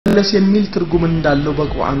መለስ የሚል ትርጉም እንዳለው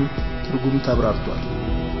በቁርአን ትርጉም ተብራርቷል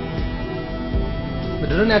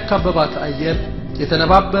ምድርን ያካበባት አየር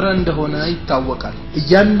የተነባበረ እንደሆነ ይታወቃል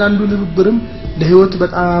እያንዳንዱ ንብብርም ለህይወት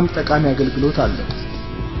በጣም ጠቃሚ አገልግሎት አለው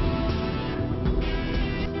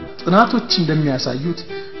ጥናቶች እንደሚያሳዩት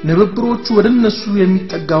ንብብሮቹ ወደነሱ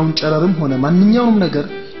የሚጠጋውን ጨረርም ሆነ ማንኛውም ነገር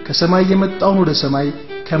ከሰማይ የመጣውን ወደ ሰማይ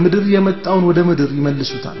ከምድር የመጣውን ወደ ምድር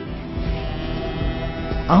ይመልሱታል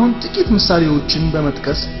አሁን ጥቂት ምሳሌዎችን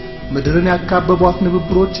በመጥቀስ ምድርን ያካበቧት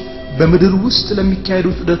ንብብሮች በምድር ውስጥ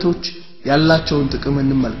ለሚካሄዱት ዑደቶች ያላቸውን ጥቅም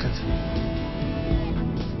እንመልከት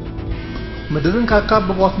ምድርን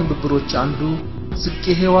ካካበቧት ንብብሮች አንዱ ዝቅ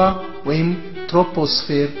ህዋ ወይም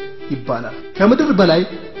ትሮፖስፌር ይባላል ከምድር በላይ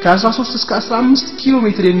ከ13 እስከ 15 ኪሎ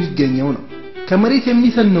ሜትር የሚገኘው ነው ከመሬት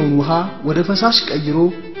የሚተነውን ውሃ ወደ ፈሳሽ ቀይሮ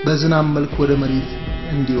በዝናብ መልክ ወደ መሬት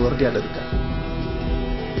እንዲወርድ ያደርጋል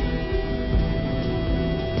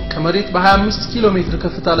ከመሬት በ25 ኪሎ ሜትር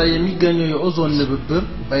ከፍታ ላይ የሚገኘው የኦዞን ንብብር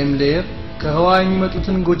ወይም ሌየር ከህዋ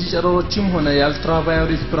የሚመጡትን ጎጂ ጨረሮችም ሆነ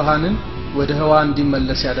የአልትራቫዮሌት ብርሃንን ወደ ህዋ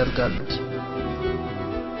እንዲመለስ ያደርጋሉ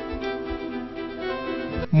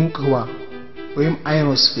ሙቅ ህዋ ወይም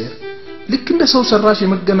አዮኖስፌር ልክ እንደ ሰው ሰራሽ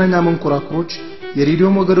የመገናኛ መንኮራኩሮች የሬዲዮ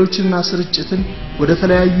ሞገዶችንና ስርጭትን ወደ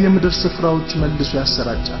ተለያዩ የምድር ስፍራዎች መልሶ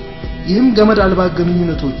ያሰራጫል ይህም ገመድ አልባ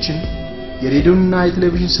ግንኙነቶችን የሬዲዮና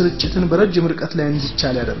የቴሌቪዥን ስርጭትን በረጅም ርቀት ላይ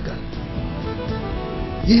እንዲቻል ያደርጋል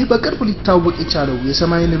ይህ በቅርብ ሊታወቅ የቻለው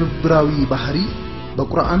የሰማይ ንብብራዊ ባህሪ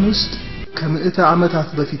በቁርአን ውስጥ ከምዕተ ዓመታት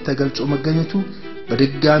በፊት ተገልጾ መገኘቱ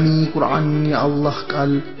በድጋሚ ቁርአን የአላህ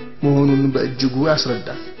ቃል መሆኑን በእጅጉ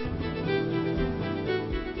ያስረዳል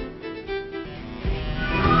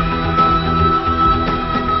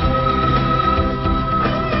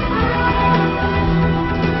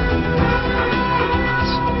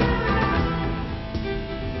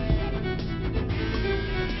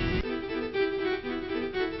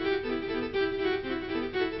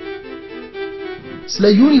ስለ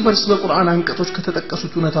ዩኒቨርስ በቁርአን አንቀጾች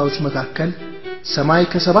ከተጠቀሱት እውነታዎች መካከል ሰማይ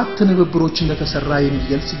ከሰባት ንብብሮች እንደተሰራ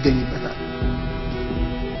የሚገልጽ ይገኝበታል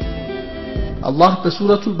አላህ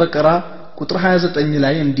በሱረቱል በቀራ ቁጥር 29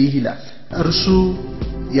 ላይ እንዲህ ይላል እርሱ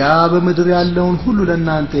ያ በምድር ያለውን ሁሉ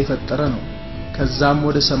ለእናንተ የፈጠረ ነው ከዛም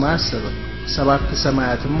ወደ ሰማይ አሰበ ሰባት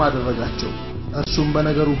ሰማያትም አደረጋቸው እርሱም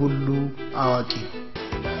በነገሩ ሁሉ አዋቂ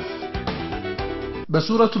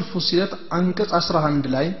በሱረቱል ፉሲለት አንቀጽ 11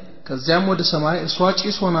 ላይ ከዚያም ወደ ሰማይ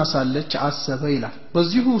ሷጪስ ሆና ሳለች አሰበ ይላል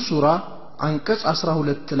በዚሁ ሱራ አንቀጽ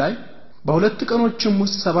 12 ላይ በሁለት ቀኖችም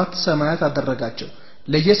ውስጥ ሰባት ሰማያት አደረጋቸው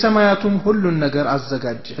ለየሰማያቱም ሁሉን ነገር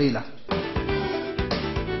አዘጋጀ ይላል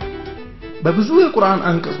በብዙ የቁርአን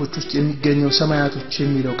አንቀጾች ውስጥ የሚገኘው ሰማያቶች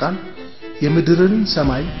የሚለው ቃል የምድርን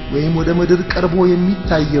ሰማይ ወይም ወደ ምድር ቀርቦ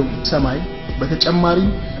የሚታየው ሰማይ በተጨማሪ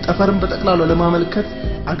ጠፈርን በጠቅላላው ለማመልከት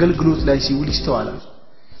አገልግሎት ላይ ሲውል ይስተዋላል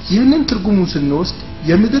ይህንን ትርጉሙን ስንወስድ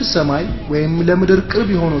የምድር ሰማይ ወይም ለምድር ቅርብ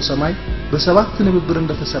የሆነው ሰማይ በሰባት ንብብር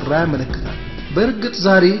እንደተሰራ ያመለክታል በእርግጥ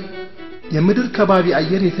ዛሬ የምድር ከባቢ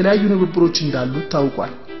አየር የተለያዩ ንብብሮች እንዳሉት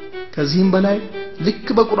ታውቋል ከዚህም በላይ ልክ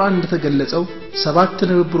በቁርአን እንደተገለጸው ሰባት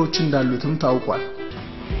ንብብሮች እንዳሉትም ታውቋል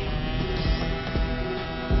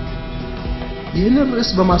ይህንን ርዕስ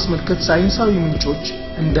በማስመልከት ሳይንሳዊ ምንጮች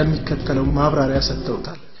እንደሚከተለው ማብራሪያ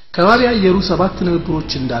ሰጥተውታል ከባቢ አየሩ ሰባት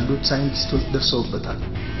ንብብሮች እንዳሉት ሳይንቲስቶች ደርሰውበታል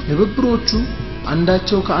ንብብሮቹ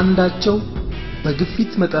አንዳቸው ከአንዳቸው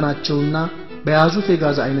በግፊት መጠናቸውና በያዙት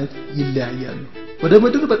የጋዝ አይነት ይለያያሉ ወደ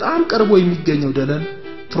ምድር በጣም ቀርቦ የሚገኘው ደለል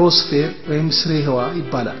ትሮስፌር ወይም ስሬ ህዋ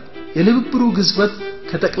ይባላል የንብብሩ ግዝፈት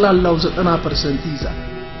ከጠቅላላው 90% ይይዛል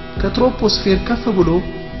ከትሮፖስፌር ከፍ ብሎ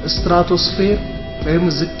ስትራቶስፌር ወይም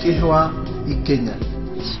ዝቅ ህዋ ይገኛል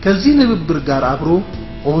ከዚህ ንብብር ጋር አብሮ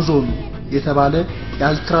ኦዞን የተባለ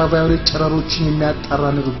የአልትራቫዮሌት ጨረሮችን የሚያጣራ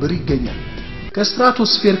ንብብር ይገኛል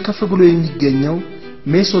ከስትራቶስፌር ከፍ ብሎ የሚገኘው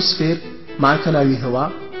ሜሶስፌር ማዕከላዊ ህዋ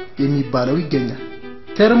የሚባለው ይገኛል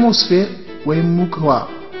ተርሞስፌር ወይም ሙቅ ህዋ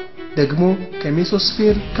ደግሞ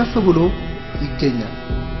ከሜሶስፌር ከፍ ብሎ ይገኛል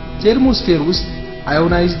ተርሞስፌር ውስጥ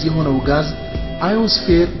አዮናይዝድ የሆነው ጋዝ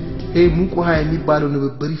አዮስፌር ሙቅ ውሃ የሚባለው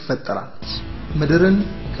ንብብር ይፈጠራል ምድርን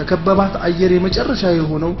ከከበባት አየር የመጨረሻ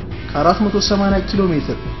የሆነው ከ480 ኪሎ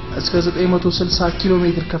ሜትር እስከ 960 ኪሎ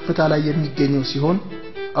ሜትር ከፍታ ላይ የሚገኘው ሲሆን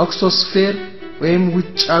ኦክሶስፌር ወይም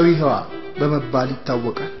ውጫዊ ህዋ በመባል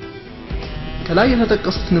ይታወቃል ከላይ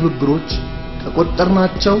የተጠቀሱት ንብብሮች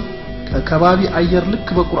ከቆጠርናቸው ከከባቢ አየር ልክ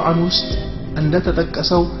በቁርአን ውስጥ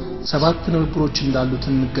እንደተጠቀሰው ሰባት ንብብሮች እንዳሉት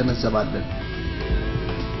እንገነዘባለን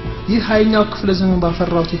ይህ ሃይኛው ክፍለ ዘመን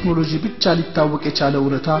ባፈራው ቴክኖሎጂ ብቻ ሊታወቅ የቻለ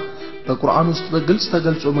እውነታ በቁርአን ውስጥ በግልጽ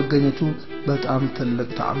ተገልጾ መገኘቱ በጣም ትልቅ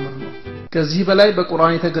ተአምር ነው። ከዚህ በላይ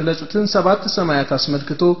በቁርአን የተገለጹትን 7 ሰማያት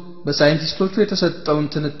አስመልክቶ በሳይንቲስቶቹ የተሰጠውን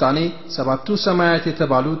ትንታኔ 7ቱ ሰማያት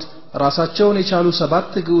የተባሉት ራሳቸውን የቻሉ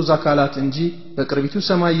 7 ግዑዝ አካላት እንጂ በቅርቢቱ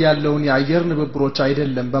ሰማይ ያለውን የአየር ንብብሮች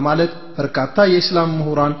አይደለም በማለት በርካታ የእስላም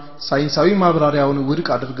ምሁራን ሳይንሳዊ ማብራሪያውን ውድቅ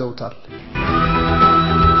አድርገውታል።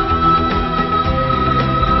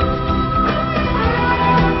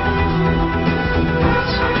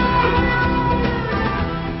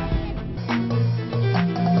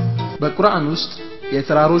 በቁርአን ውስጥ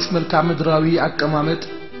የተራሮች መልክዓ ምድራዊ አቀማመጥ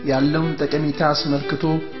ያለውን ጠቀሜታ አስመልክቶ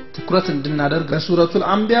ትኩረት እንድናደርግ በሱረቱል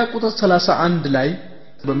አንቢያ ቁጥር 31 ላይ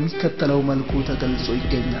በሚከተለው መልኩ ተገልጾ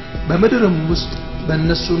ይገኛል። በምድርም ውስጥ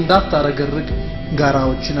በእነሱ እንዳታረገርግ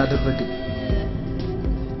ጋራዎችን አደረግን።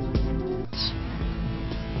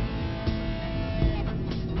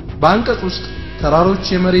 በአንቀጽ ውስጥ ተራሮች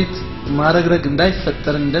የመሬት ማረግረግ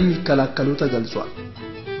እንዳይፈጠር እንደሚከላከሉ ተገልጿል።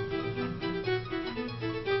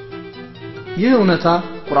 ይህ እውነታ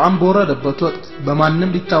ቁርአን በወረደበት ወቅት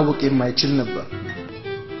በማንም ሊታወቅ የማይችል ነበር።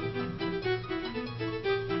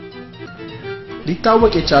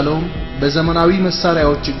 ሊታወቅ የቻለውም በዘመናዊ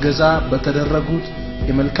መሳሪያዎች እገዛ በተደረጉት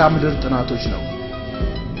የመልክዓ ምድር ጥናቶች ነው።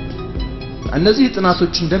 እነዚህ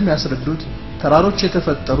ጥናቶች እንደሚያስረዱት ተራሮች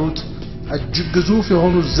የተፈጠሩት እጅግ ግዙፍ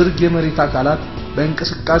የሆኑ ዝርግ የመሬት አካላት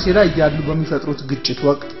በእንቅስቃሴ ላይ ያሉ በሚፈጥሩት ግጭት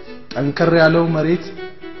ወቅት ጠንከር ያለው መሬት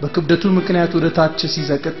በክብደቱ ምክንያት ወደ ታች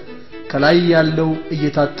ሲዘቅጥ ከላይ ያለው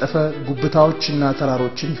እየታጠፈ ጉብታዎችና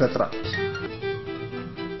ተራሮችን ይፈጥራል።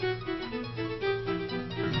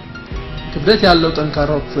 ክብደት ያለው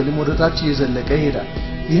ጠንካራው ክፍልም ወደ ታች እየዘለቀ ይሄዳል።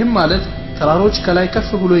 ይህም ማለት ተራሮች ከላይ ከፍ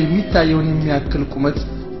ብሎ የሚታየውን የሚያክል ቁመት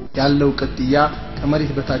ያለው ቅጥያ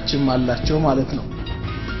ከመሬት በታችም አላቸው ማለት ነው።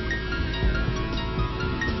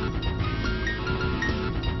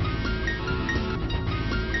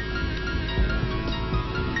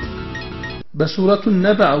 በሱረቱ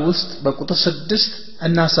ነብዕ ውስጥ በቁጥር 6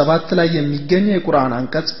 እና 7 ላይ የሚገኘው የቁርአን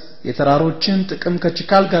አንቀጽ የተራሮችን ጥቅም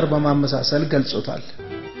ከችካል ጋር በማመሳሰል ገልጾታል።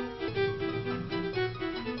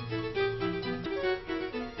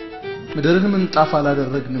 ምድርን ምንጣፍ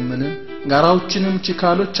አላደረግንምን? ጋራዎችንም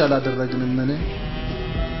ችካሎች አላደረግንምን?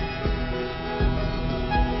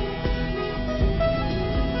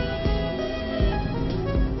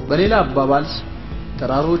 በሌላ አባባል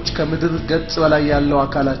ተራሮች ከምድር ገጽ በላይ ያለው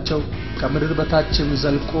አካላቸው ከምድር በታችም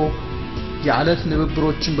ዘልቆ የዓለት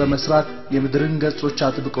ንብብሮችን በመስራት የምድርን ገጾች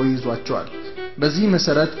አጥብቀው ይዟቸዋል። በዚህ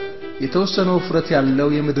መሰረት የተወሰነው ፍረት ያለው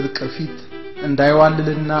የምድር ቅርፊት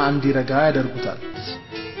እንዳይዋልልና እንዲረጋ ያደርጉታል።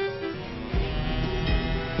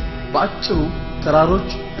 በአጭሩ ተራሮች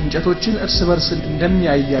እንጨቶችን እርስ በርስ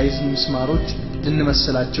እንደሚያያይዝ ምስማሮች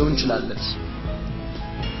ልንመስላቸው እንችላለን።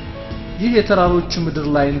 ይህ የተራሮች ምድር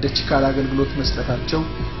ላይ እንደ ችካል አገልግሎት መስጠታቸው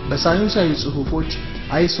በሳይንሳዊ ጽሑፎች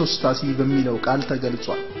አይሶስታሲ በሚለው ቃል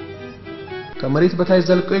ተገልጿል። ከመሬት በታች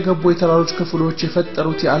ዘልቀው የገቡ የተራሮች ክፍሎች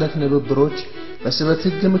የፈጠሩት የዓለት ንብብሮች በስበት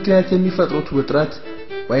ሕግ ምክንያት የሚፈጥሩት ውጥረት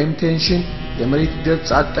ወይም ቴንሽን የመሬት ገጽ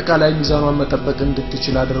አጠቃላይ ሚዛኗን መጠበቅ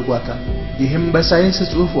እንድትችል አድርጓታል። ይህም በሳይንስ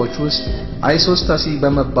ጽሑፎች ውስጥ አይሶስታሲ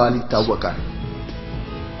በመባል ይታወቃል።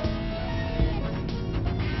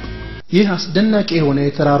 ይህ አስደናቂ የሆነ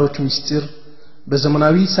የተራሮች ምስጢር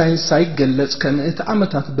በዘመናዊ ሳይንስ ሳይገለጽ ከመዓት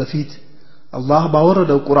ዓመታት በፊት አላህ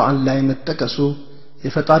ባወረደው ቁርአን ላይ መጠቀሱ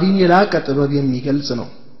የፈጣሪን የላቀ ጥበብ የሚገልጽ ነው።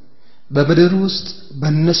 በምድር ውስጥ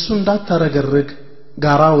በእነሱ እንዳታረገርግ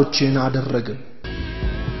ጋራዎችን አደረግን።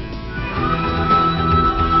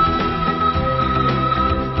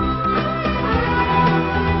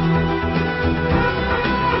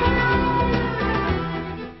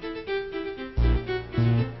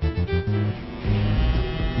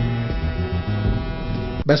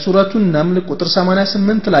 በሱረቱ ነምል ቁጥር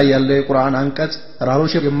 88 ላይ ያለው የቁርአን አንቀጽ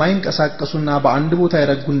ተራሮች የማይንቀሳቀሱና በአንድ ቦታ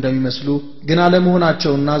ይረጉ እንደሚመስሉ ግን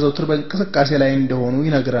አለመሆናቸውና ዘውትር በእንቅስቃሴ ላይ እንደሆኑ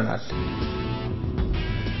ይነግረናል።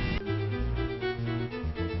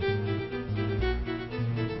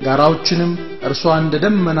 ጋራዎችንም እርሷ እንደ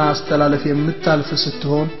ደመና አስተላለፍ የምታልፍ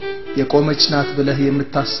ስትሆን የቆመች ናት ብለህ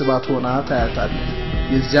የምታስባት ሆና ታያታለህ።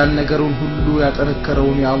 የዚያን ነገሩን ሁሉ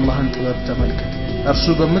ያጠነከረውን የአላህን ጥበብ ተመልከት። እርሱ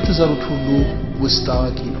በምትዘሩት ሁሉ ውስጥ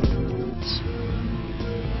አዋቂ ነው።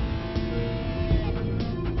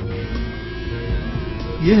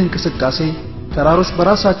 ይህ እንቅስቃሴ ተራሮች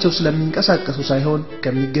በራሳቸው ስለሚንቀሳቀሱ ሳይሆን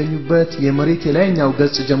ከሚገኙበት የመሬት የላይኛው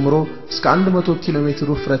ገጽ ጀምሮ እስከ 100 ኪሎ ሜትር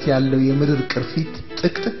ውፍረት ያለው የምድር ቅርፊት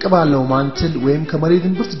ጥቅጥቅ ባለው ማንትል ወይም ከመሬት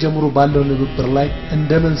እምብርት ጀምሮ ባለው ንብብር ላይ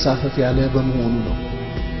እንደ መንሳፈፍ ያለ በመሆኑ ነው።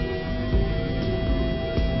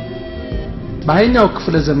 በሃያኛው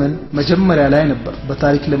ክፍለ ዘመን መጀመሪያ ላይ ነበር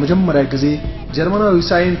በታሪክ ለመጀመሪያ ጊዜ ጀርመናዊ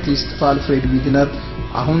ሳይንቲስት አልፍሬድ ዊግነር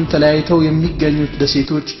አሁን ተለያይተው የሚገኙት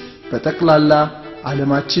ደሴቶች በጠቅላላ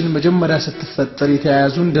ዓለማችን መጀመሪያ ስትፈጠር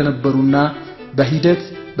የተያያዙ እንደነበሩና በሂደት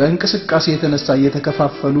በእንቅስቃሴ የተነሳ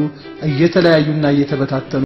እየተከፋፈሉ እየተለያዩና እየተበታተኑ